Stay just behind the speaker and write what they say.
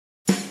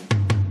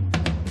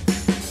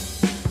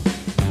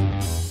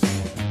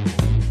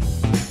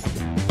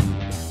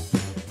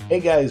Hey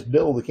guys,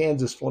 Bill, the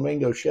Kansas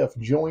Flamingo Chef,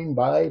 joined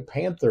by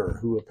Panther,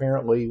 who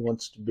apparently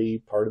wants to be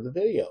part of the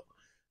video.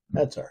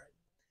 That's all right.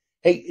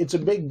 Hey, it's a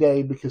big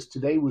day because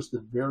today was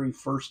the very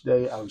first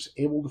day I was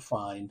able to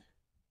find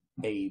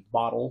a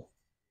bottle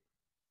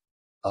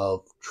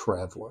of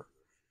Traveler.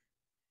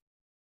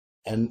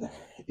 And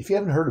if you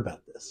haven't heard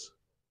about this,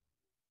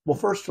 well,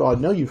 first of all, I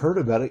know you've heard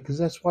about it because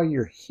that's why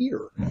you're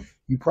here.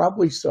 You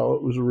probably saw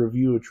it was a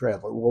review of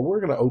Traveler. Well, we're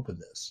going to open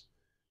this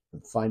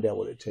and find out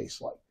what it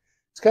tastes like.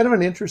 It's kind of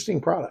an interesting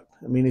product.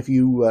 I mean, if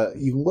you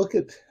look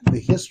at the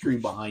history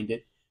behind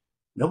it,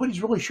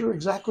 nobody's really sure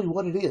exactly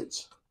what it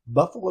is.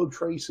 Buffalo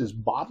Trace is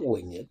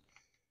bottling it,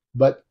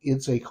 but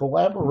it's a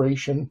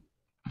collaboration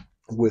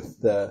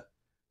with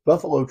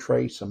Buffalo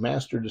Trace, a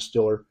master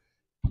distiller,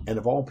 and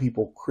of all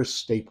people, Chris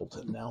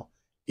Stapleton. Now,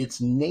 it's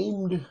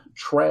named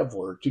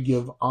Traveler to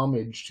give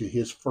homage to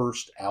his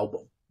first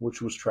album,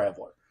 which was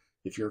Traveler.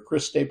 If you're a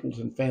Chris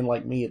Stapleton fan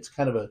like me, it's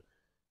kind of a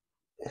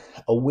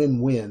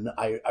win-win.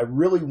 I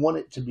really want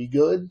it to be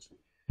good,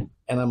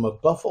 and I'm a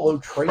Buffalo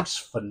Trace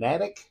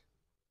fanatic,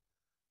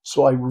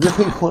 so I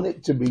really want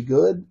it to be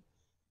good,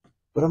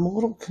 but I'm a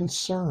little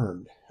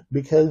concerned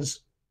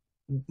because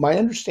my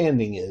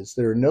understanding is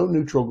there are no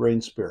neutral grain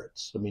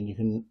spirits. I mean, you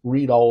can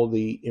read all of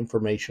the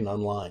information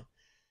online,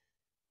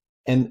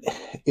 and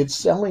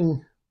it's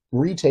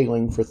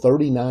retailing for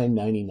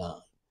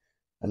 $39.99,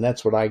 and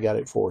that's what I got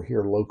it for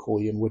here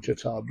locally in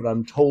Wichita, but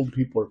I'm told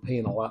people are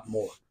paying a lot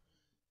more.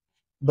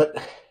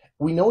 But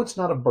we know it's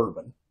not a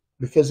bourbon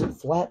because it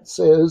flat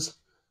says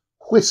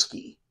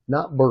whiskey,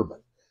 not bourbon.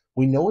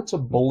 We know it's a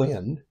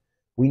blend.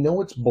 We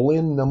know it's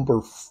blend number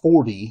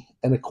 40.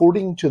 And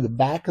according to the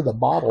back of the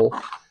bottle,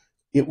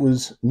 it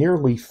was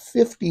nearly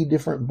 50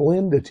 different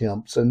blend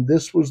attempts, and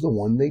this was the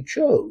one they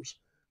chose.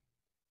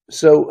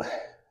 So,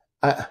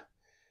 I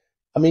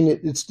mean,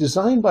 it's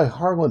designed by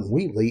Harlan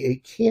Wheatley.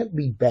 It can't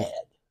be bad,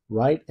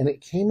 right? And it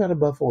came out of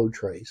Buffalo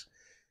Trace.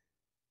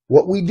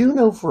 What we do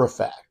know for a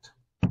fact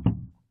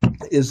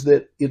is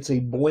that it's a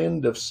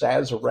blend of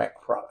Sazerac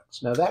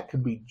products. Now, that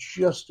could be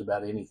just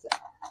about anything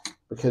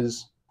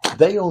because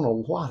they own a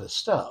lot of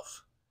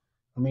stuff.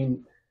 I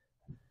mean,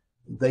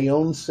 they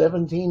own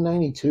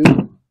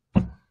 1792.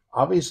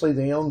 Obviously,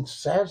 they own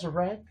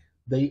Sazerac.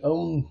 They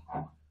own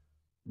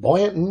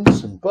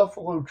Blanton's and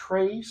Buffalo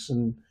Trace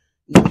and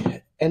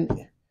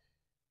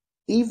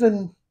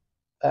even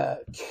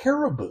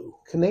Caribou,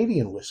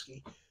 Canadian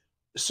whiskey.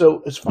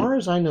 So as far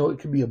as I know, it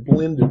could be a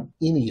blend of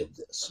any of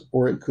this,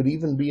 or it could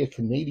even be a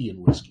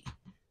Canadian whiskey.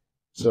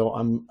 So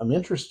I'm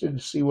interested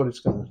to see what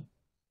it's going to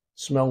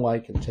smell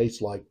like and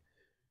taste like.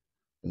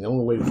 And the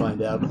only way to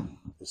find out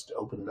is to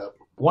open it up.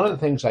 One of the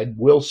things I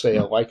will say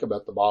I like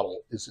about the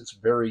bottle is it's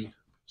very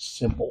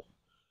simple.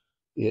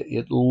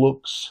 It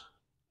looks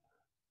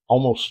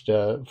almost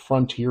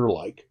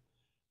frontier-like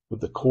with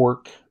the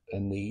cork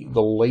and the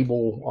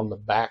label on the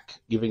back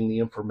giving the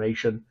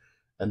information,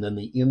 and then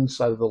the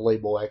inside of the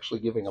label actually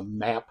giving a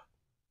map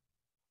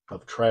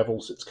of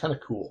travels. It's kind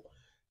of cool.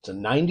 It's a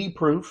 90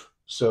 proof,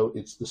 so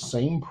it's the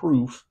same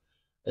proof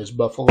as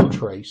Buffalo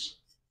Trace.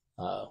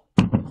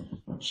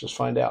 Let's just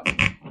find out.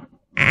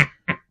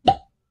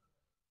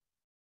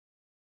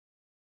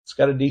 It's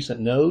got a decent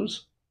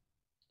nose.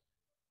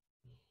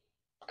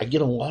 I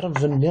get a lot of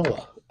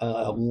vanilla,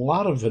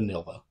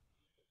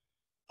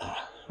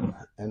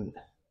 and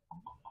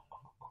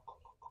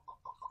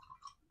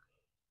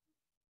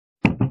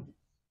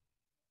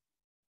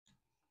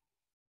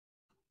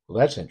well,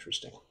 that's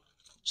interesting.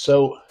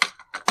 So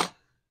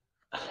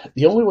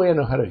the only way I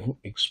know how to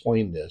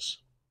explain this,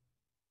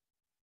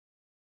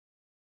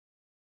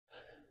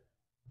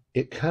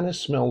 it kind of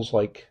smells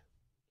like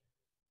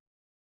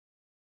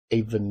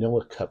a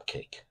vanilla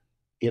cupcake.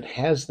 It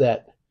has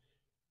that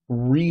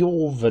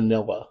real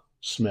vanilla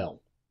smell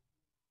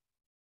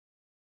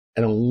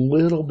and a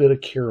little bit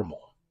of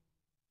caramel.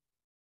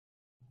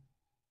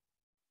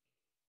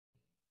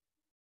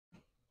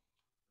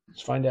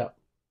 Let's find out.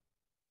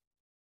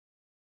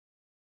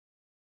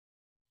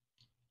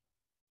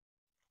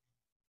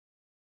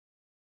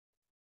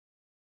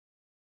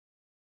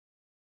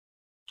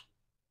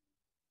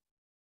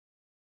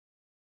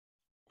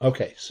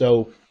 Okay,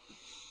 so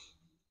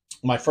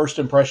my first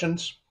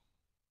impressions,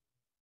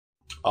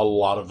 a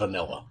lot of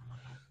vanilla.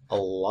 A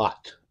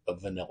lot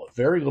of vanilla.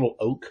 Very little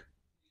oak.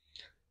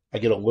 I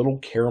get a little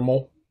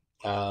caramel,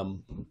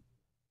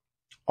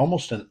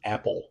 almost an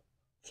apple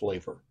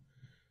flavor.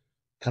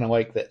 Kind of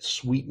like that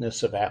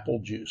sweetness of apple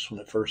juice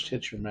when it first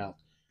hits your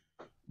mouth.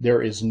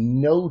 There is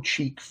no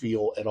cheek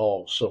feel at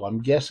all, so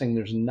I'm guessing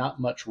there's not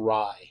much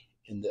rye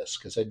in this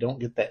because I don't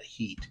get that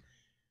heat.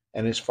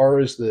 And as far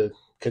as the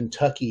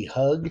Kentucky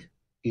hug,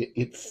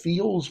 it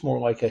feels more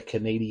like a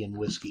Canadian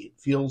whiskey. It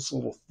feels a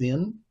little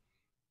thin.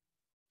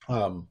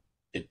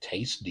 It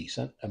tastes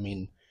decent. I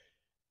mean,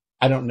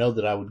 I don't know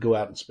that I would go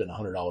out and spend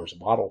 $100 a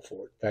bottle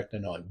for it. In fact, I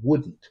know I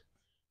wouldn't.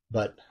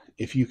 But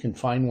if you can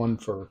find one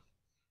for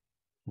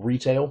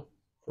retail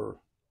for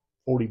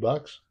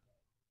 $40,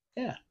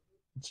 yeah,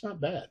 it's not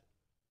bad.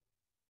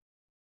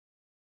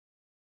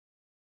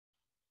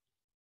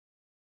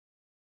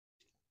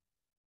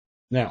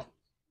 Now,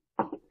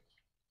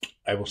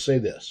 I will say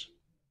this.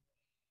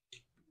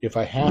 If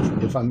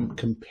I'm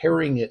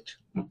comparing it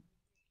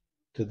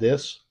to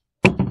this,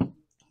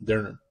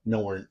 they're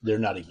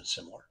not even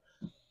similar.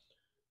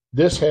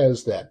 This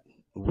has that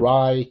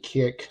rye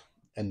kick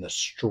and the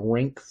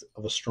strength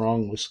of a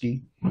strong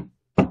whiskey.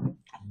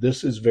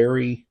 This is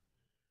very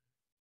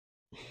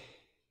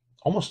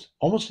almost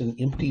an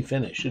empty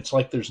finish. It's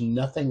like there's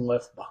nothing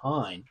left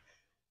behind.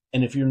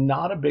 And if you're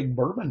not a big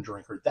bourbon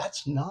drinker,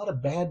 that's not a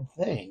bad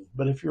thing.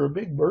 But if you're a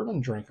big bourbon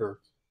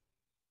drinker,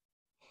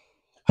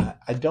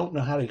 I don't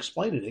know how to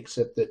explain it,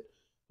 except that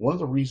one of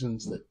the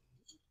reasons that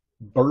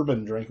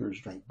bourbon drinkers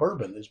drink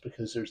bourbon is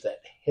because there's that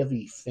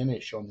heavy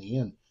finish on the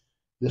end.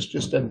 This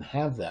just doesn't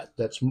have that.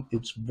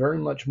 It's very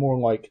much more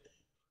like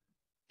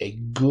a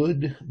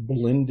good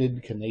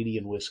blended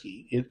Canadian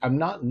whiskey. I'm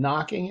not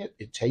knocking it.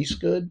 It tastes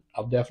good.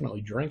 I'll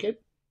definitely drink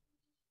it.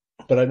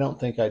 But I don't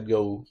think I'd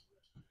go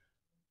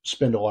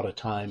spend a lot of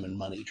time and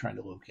money trying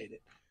to locate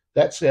it.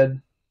 That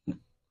said,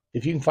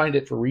 if you can find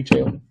it for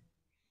retail,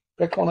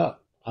 pick one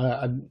up.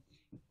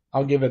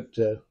 I'll give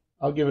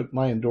it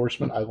my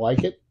endorsement. I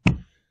like it.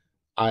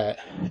 I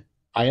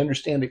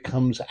understand it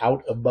comes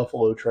out of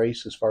Buffalo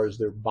Trace as far as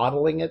they're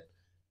bottling it,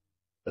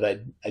 but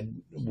I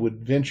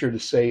would venture to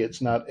say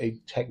it's not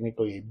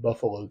technically a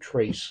Buffalo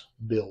Trace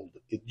build.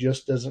 It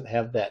just doesn't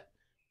have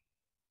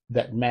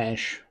that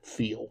mash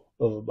feel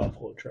of a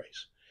Buffalo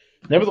Trace.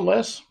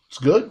 Nevertheless, it's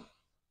good.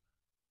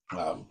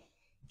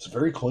 It's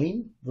very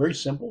clean, very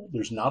simple.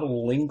 There's not a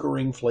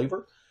lingering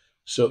flavor.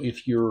 So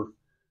if you're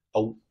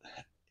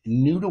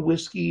new to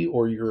whiskey,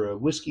 or you're a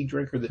whiskey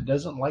drinker that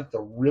doesn't like the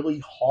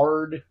really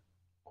hard,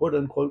 quote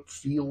unquote,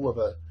 feel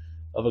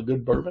of a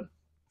good bourbon,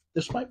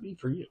 this might be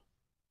for you.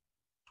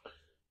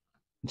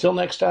 Until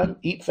next time,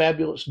 eat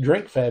fabulous,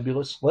 drink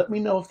fabulous. Let me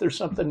know if there's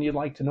something you'd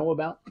like to know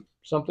about,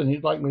 something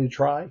you'd like me to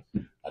try,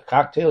 a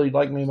cocktail you'd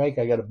like me to make.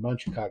 I got a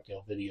bunch of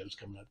cocktail videos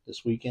coming up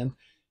this weekend.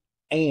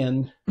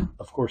 And,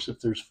 of course, if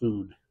there's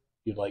food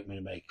you'd like me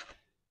to make.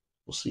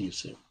 We'll see you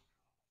soon.